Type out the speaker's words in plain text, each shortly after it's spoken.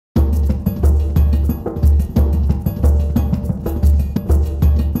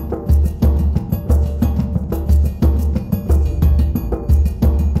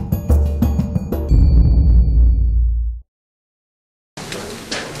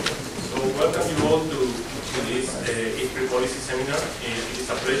welcome you all to this IFPRI policy seminar. It is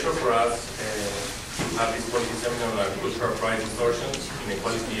a pleasure for us to have this policy seminar on IFPRI Distortions,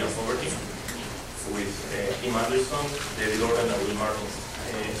 Inequality and Poverty with Kim Anderson, David Organ, and Will Martin.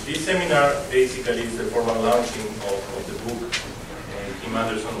 This seminar basically is the formal launching of the book Kim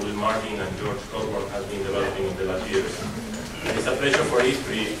Anderson, Will Martin, and George Coburn has been developing in the last years. And it's a pleasure for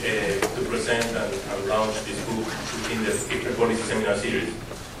IFPRI to present and launch this book in the IFPRI Policy Seminar Series.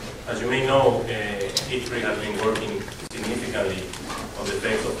 As you may know, IFPRI has been working significantly on the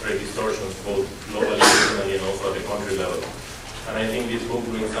effects of trade distortions, both globally, regionally, and also at the country level. And I think this book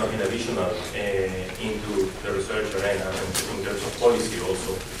brings something additional into the research arena and in terms of policy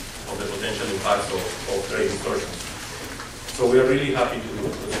also of the potential impacts of trade distortions. So we are really happy to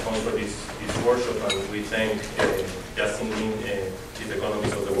sponsor this workshop, and we thank Justin Lin, Chief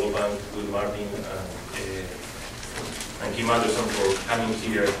Economist of the World Bank, Will Martin, and Kim Anderson for coming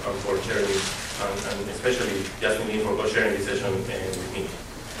here and for sharing, and especially Justin Lin for co-sharing this session with me.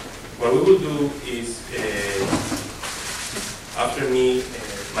 What we will do is, after me,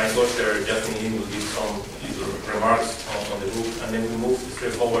 my co-chair Justin Lin will give some little remarks on the book, and then we move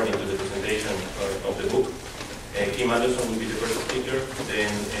straight forward into the presentation of the book. Kim Anderson will be the first speaker,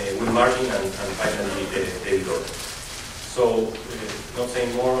 then Will Martin, and finally David Organ. So, not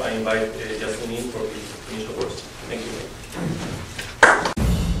saying more, I invite Justin in for his initial words. Thank you.